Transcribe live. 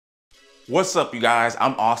What's up, you guys?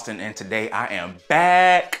 I'm Austin, and today I am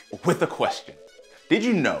back with a question. Did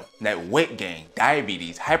you know that weight gain,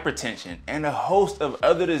 diabetes, hypertension, and a host of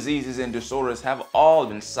other diseases and disorders have all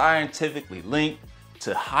been scientifically linked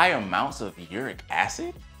to high amounts of uric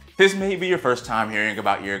acid? This may be your first time hearing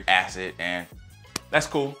about uric acid, and that's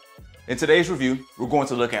cool. In today's review, we're going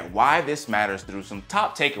to look at why this matters through some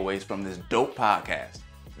top takeaways from this dope podcast.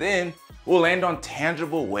 Then, we'll land on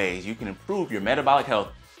tangible ways you can improve your metabolic health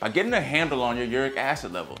by getting a handle on your uric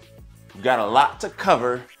acid level. We've got a lot to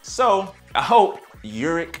cover, so I hope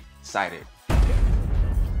you're excited.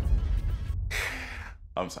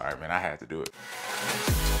 I'm sorry, man, I had to do it.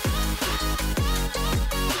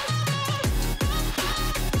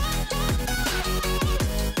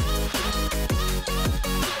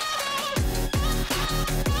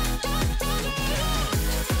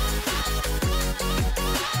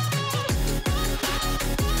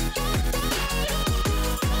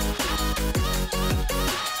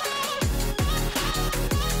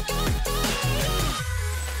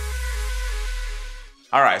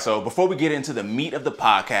 All right, so before we get into the meat of the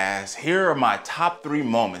podcast, here are my top 3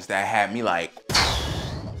 moments that had me like,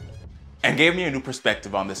 and gave me a new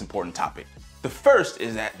perspective on this important topic. The first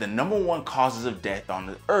is that the #1 causes of death on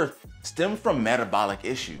the earth stem from metabolic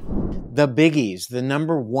issues. The biggies, the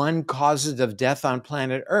 #1 causes of death on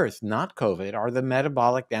planet Earth, not COVID, are the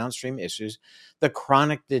metabolic downstream issues, the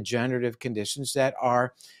chronic degenerative conditions that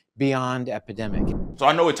are beyond epidemic. So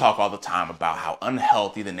I know we talk all the time about how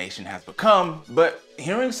unhealthy the nation has become, but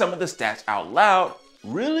hearing some of the stats out loud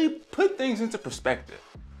really put things into perspective.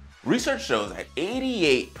 Research shows that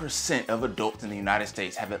 88% of adults in the United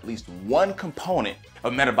States have at least one component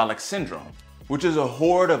of metabolic syndrome, which is a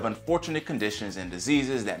horde of unfortunate conditions and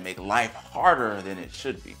diseases that make life harder than it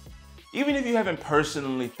should be. Even if you haven't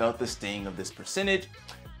personally felt the sting of this percentage,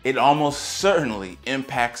 it almost certainly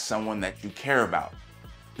impacts someone that you care about.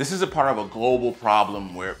 This is a part of a global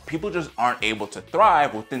problem where people just aren't able to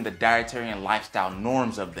thrive within the dietary and lifestyle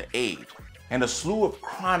norms of the age. And a slew of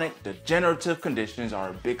chronic degenerative conditions are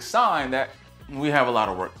a big sign that we have a lot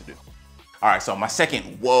of work to do. All right, so my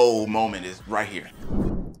second whoa moment is right here.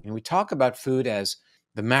 And we talk about food as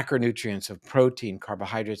the macronutrients of protein,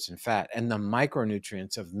 carbohydrates, and fat, and the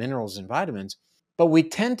micronutrients of minerals and vitamins, but we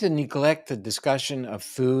tend to neglect the discussion of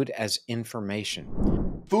food as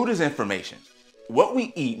information. Food is information. What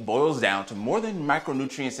we eat boils down to more than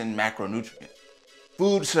micronutrients and macronutrients.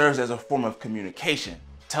 Food serves as a form of communication,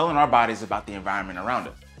 telling our bodies about the environment around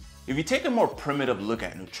us. If you take a more primitive look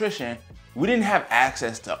at nutrition, we didn't have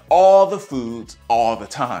access to all the foods all the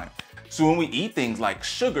time. So when we eat things like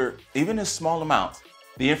sugar, even in small amounts,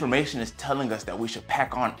 the information is telling us that we should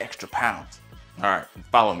pack on extra pounds. All right,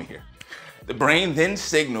 follow me here. The brain then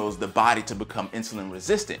signals the body to become insulin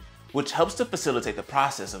resistant, which helps to facilitate the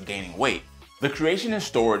process of gaining weight. The creation and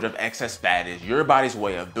storage of excess fat is your body's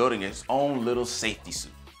way of building its own little safety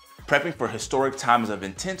suit, prepping for historic times of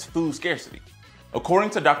intense food scarcity.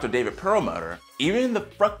 According to Dr. David Perlmutter, even the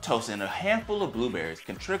fructose in a handful of blueberries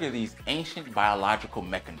can trigger these ancient biological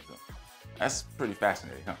mechanisms. That's pretty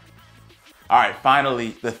fascinating, huh? All right, finally,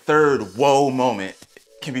 the third whoa moment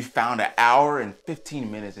can be found an hour and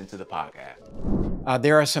 15 minutes into the podcast.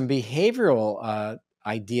 There are some behavioral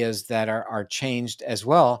ideas that are changed as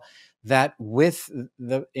well, that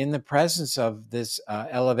in the presence of this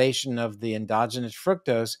elevation of the endogenous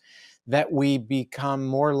fructose, that we become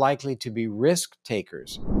more likely to be risk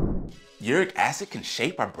takers. Uric acid can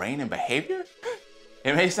shape our brain and behavior?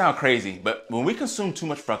 It may sound crazy, but when we consume too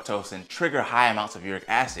much fructose and trigger high amounts of uric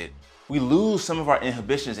acid, we lose some of our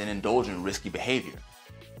inhibitions and indulge in risky behavior.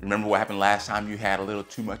 Remember what happened last time you had a little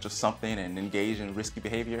too much of something and engaged in risky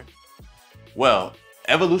behavior? Well,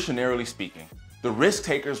 evolutionarily speaking, the risk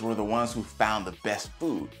takers were the ones who found the best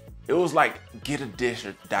food. It was like get a dish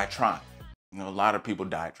or die trying. You know, a lot of people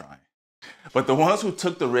died trying. But the ones who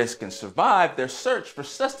took the risk and survived their search for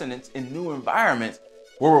sustenance in new environments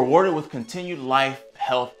were rewarded with continued life,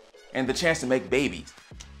 health, and the chance to make babies.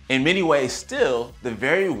 In many ways still, the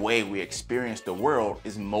very way we experience the world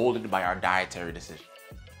is molded by our dietary decisions.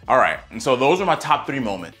 All right, and so those are my top 3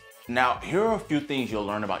 moments. Now, here are a few things you'll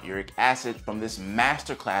learn about uric acid from this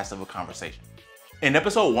masterclass of a conversation. In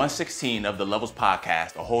episode 116 of the Levels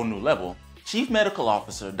podcast, A Whole New Level, Chief Medical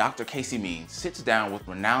Officer Dr. Casey Means sits down with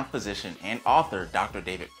renowned physician and author Dr.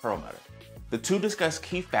 David Perlmutter. The two discuss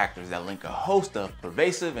key factors that link a host of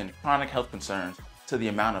pervasive and chronic health concerns to the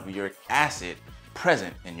amount of uric acid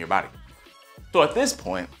present in your body. So at this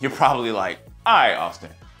point, you're probably like, all right,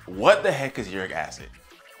 Austin, what the heck is uric acid?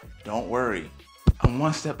 Don't worry, I'm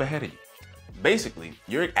one step ahead of you. Basically,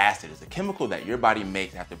 uric acid is a chemical that your body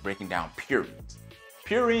makes after breaking down purines.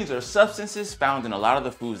 Purines are substances found in a lot of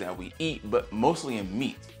the foods that we eat, but mostly in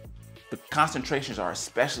meats. The concentrations are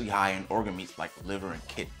especially high in organ meats like liver and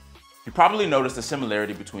kidney. You probably noticed the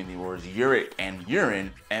similarity between the words uric and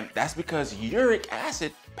urine, and that's because uric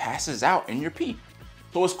acid passes out in your pee.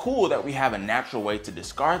 So it's cool that we have a natural way to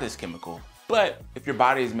discard this chemical, but if your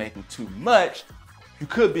body is making too much, you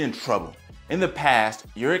could be in trouble. In the past,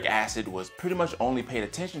 uric acid was pretty much only paid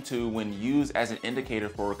attention to when used as an indicator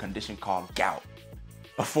for a condition called gout,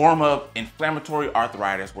 a form of inflammatory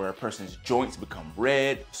arthritis where a person's joints become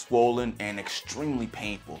red, swollen, and extremely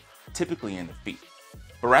painful, typically in the feet.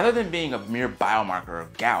 But rather than being a mere biomarker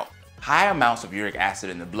of gout, high amounts of uric acid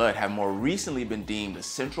in the blood have more recently been deemed a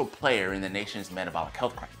central player in the nation's metabolic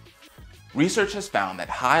health crisis. Research has found that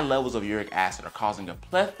high levels of uric acid are causing a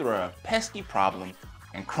plethora of pesky problems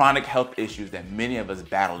and chronic health issues that many of us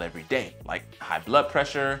battle every day, like high blood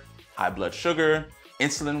pressure, high blood sugar,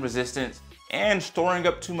 insulin resistance, and storing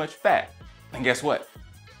up too much fat. And guess what?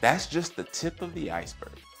 That's just the tip of the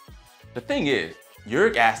iceberg. The thing is,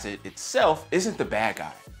 uric acid itself isn't the bad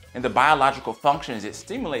guy, and the biological functions it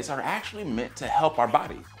stimulates are actually meant to help our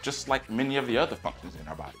bodies, just like many of the other functions in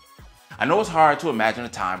our body. I know it's hard to imagine a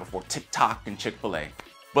time before TikTok and Chick-fil-A,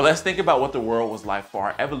 but let's think about what the world was like for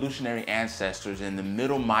our evolutionary ancestors in the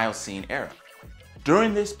Middle Miocene era.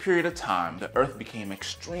 During this period of time, the Earth became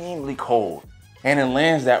extremely cold, and in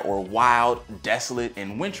lands that were wild, desolate,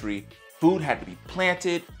 and wintry, food had to be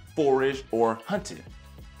planted, foraged, or hunted.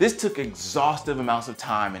 This took exhaustive amounts of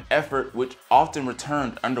time and effort, which often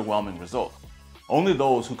returned underwhelming results. Only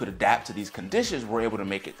those who could adapt to these conditions were able to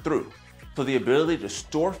make it through. So the ability to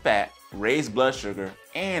store fat, raise blood sugar,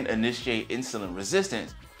 and initiate insulin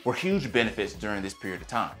resistance were huge benefits during this period of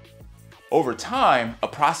time. Over time, a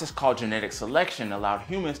process called genetic selection allowed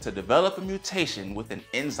humans to develop a mutation with an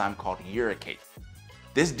enzyme called uricase.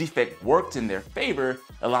 This defect worked in their favor,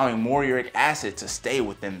 allowing more uric acid to stay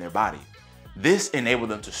within their bodies. This enabled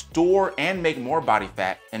them to store and make more body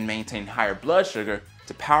fat and maintain higher blood sugar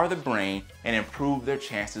to power the brain and improve their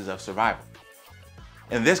chances of survival.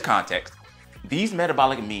 In this context, these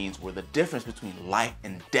metabolic means were the difference between life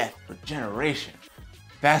and death for generations.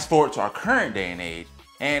 Fast forward to our current day and age,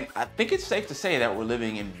 and I think it's safe to say that we're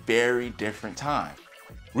living in very different times.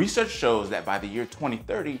 Research shows that by the year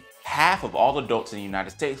 2030, half of all adults in the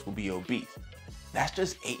United States will be obese. That's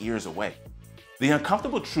just 8 years away. The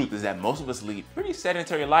uncomfortable truth is that most of us lead pretty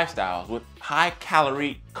sedentary lifestyles with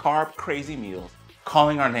high-calorie, carb-crazy meals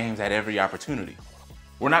calling our names at every opportunity.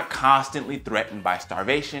 We're not constantly threatened by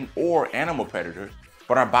starvation or animal predators,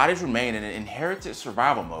 but our bodies remain in an inherited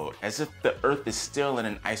survival mode as if the Earth is still in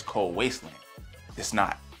an ice-cold wasteland. It's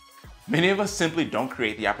not. Many of us simply don't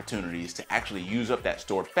create the opportunities to actually use up that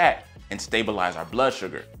stored fat and stabilize our blood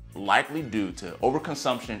sugar, likely due to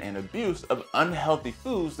overconsumption and abuse of unhealthy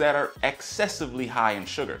foods that are excessively high in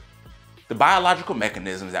sugar. The biological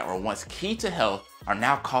mechanisms that were once key to health are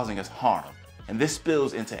now causing us harm, and this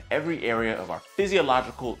spills into every area of our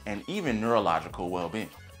physiological and even neurological well-being.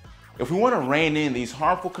 If we want to rein in these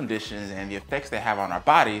harmful conditions and the effects they have on our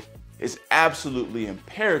bodies, it's absolutely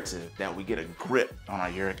imperative that we get a grip on our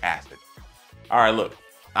uric acid. All right, look,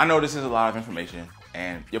 I know this is a lot of information,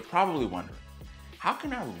 and you're probably wondering, how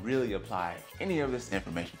can I really apply any of this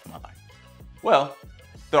information to my life? Well,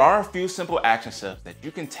 there are a few simple action steps that you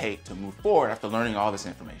can take to move forward after learning all this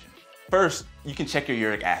information. First, you can check your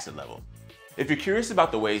uric acid level. If you're curious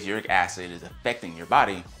about the ways uric acid is affecting your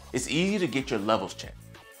body, it's easy to get your levels checked.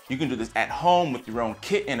 You can do this at home with your own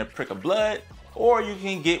kit and a prick of blood, or you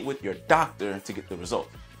can get with your doctor to get the results.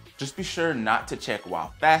 Just be sure not to check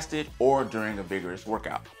while fasted or during a vigorous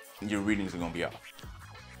workout. Your readings are gonna be off.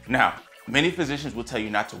 Now, many physicians will tell you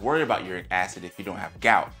not to worry about uric acid if you don't have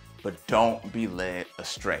gout, but don't be led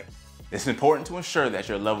astray. It's important to ensure that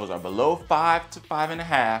your levels are below 5 to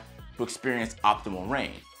 5.5 to experience optimal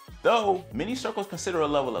range. Though many circles consider a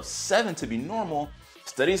level of 7 to be normal,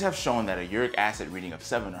 studies have shown that a uric acid reading of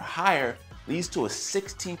 7 or higher leads to a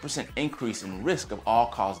 16% increase in risk of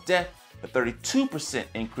all-cause death, a 32%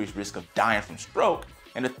 increased risk of dying from stroke,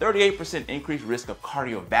 and a 38% increased risk of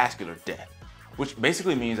cardiovascular death, which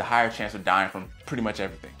basically means a higher chance of dying from pretty much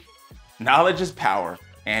everything. Knowledge is power,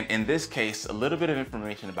 and in this case, a little bit of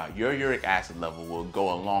information about your uric acid level will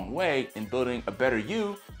go a long way in building a better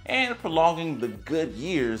you and prolonging the good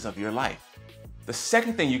years of your life. The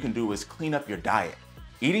second thing you can do is clean up your diet.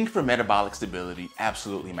 Eating for metabolic stability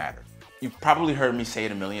absolutely matters. You've probably heard me say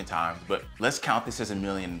it a million times, but let's count this as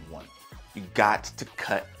 1,000,001. You got to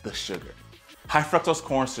cut the sugar. High fructose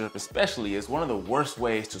corn syrup especially is one of the worst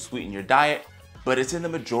ways to sweeten your diet, but it's in the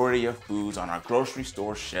majority of foods on our grocery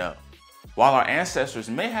store shelves. While our ancestors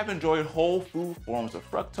may have enjoyed whole food forms of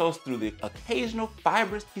fructose through the occasional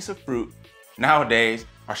fibrous piece of fruit, nowadays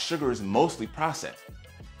our sugar is mostly processed.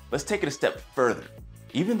 Let's take it a step further.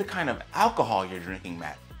 Even the kind of alcohol you're drinking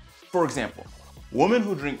matters. For example, women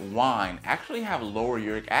who drink wine actually have lower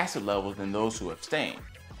uric acid levels than those who abstain.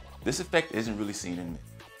 This effect isn't really seen in men.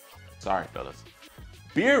 Sorry, fellas.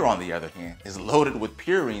 Beer, on the other hand, is loaded with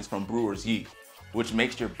purines from brewer's yeast, which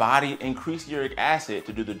makes your body increase uric acid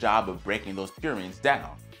to do the job of breaking those purines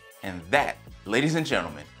down. And that, ladies and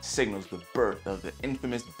gentlemen, signals the birth of the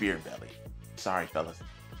infamous beer belly. Sorry, fellas.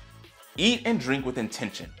 Eat and drink with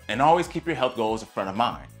intention, and always keep your health goals in front of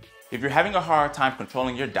mind. If you're having a hard time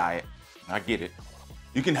controlling your diet, I get it.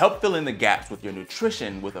 You can help fill in the gaps with your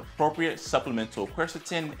nutrition with appropriate supplemental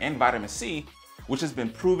quercetin and vitamin C, which has been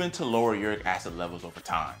proven to lower uric acid levels over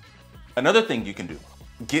time. Another thing you can do,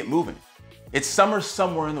 get moving. It's summer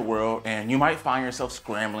somewhere in the world and you might find yourself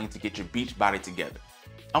scrambling to get your beach body together.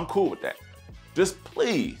 I'm cool with that. Just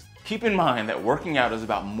please keep in mind that working out is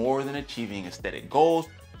about more than achieving aesthetic goals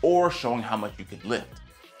or showing how much you can lift.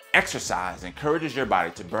 Exercise encourages your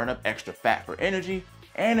body to burn up extra fat for energy,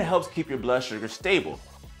 and it helps keep your blood sugar stable,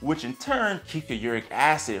 which in turn keeps your uric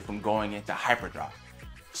acid from going into hyperdrive.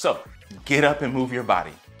 So get up and move your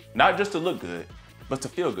body, not just to look good, but to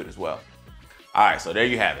feel good as well. All right, so there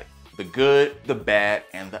you have it. The good, the bad,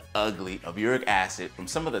 and the ugly of uric acid from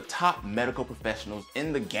some of the top medical professionals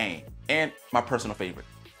in the game, and my personal favorite.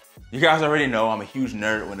 You guys already know I'm a huge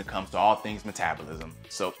nerd when it comes to all things metabolism,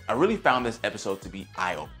 so I really found this episode to be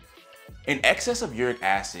eye-opening. An excess of uric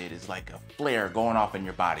acid is like a flare going off in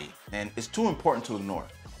your body, and it's too important to ignore.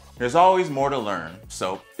 There's always more to learn,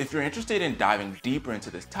 so if you're interested in diving deeper into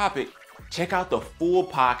this topic, check out the full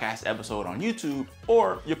podcast episode on YouTube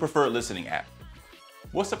or your preferred listening app.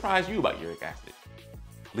 What surprised you about uric acid?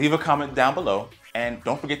 Leave a comment down below, and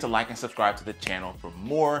don't forget to like and subscribe to the channel for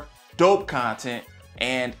more dope content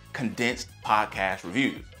and condensed podcast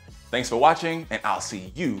reviews. Thanks for watching, and I'll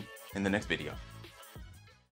see you in the next video.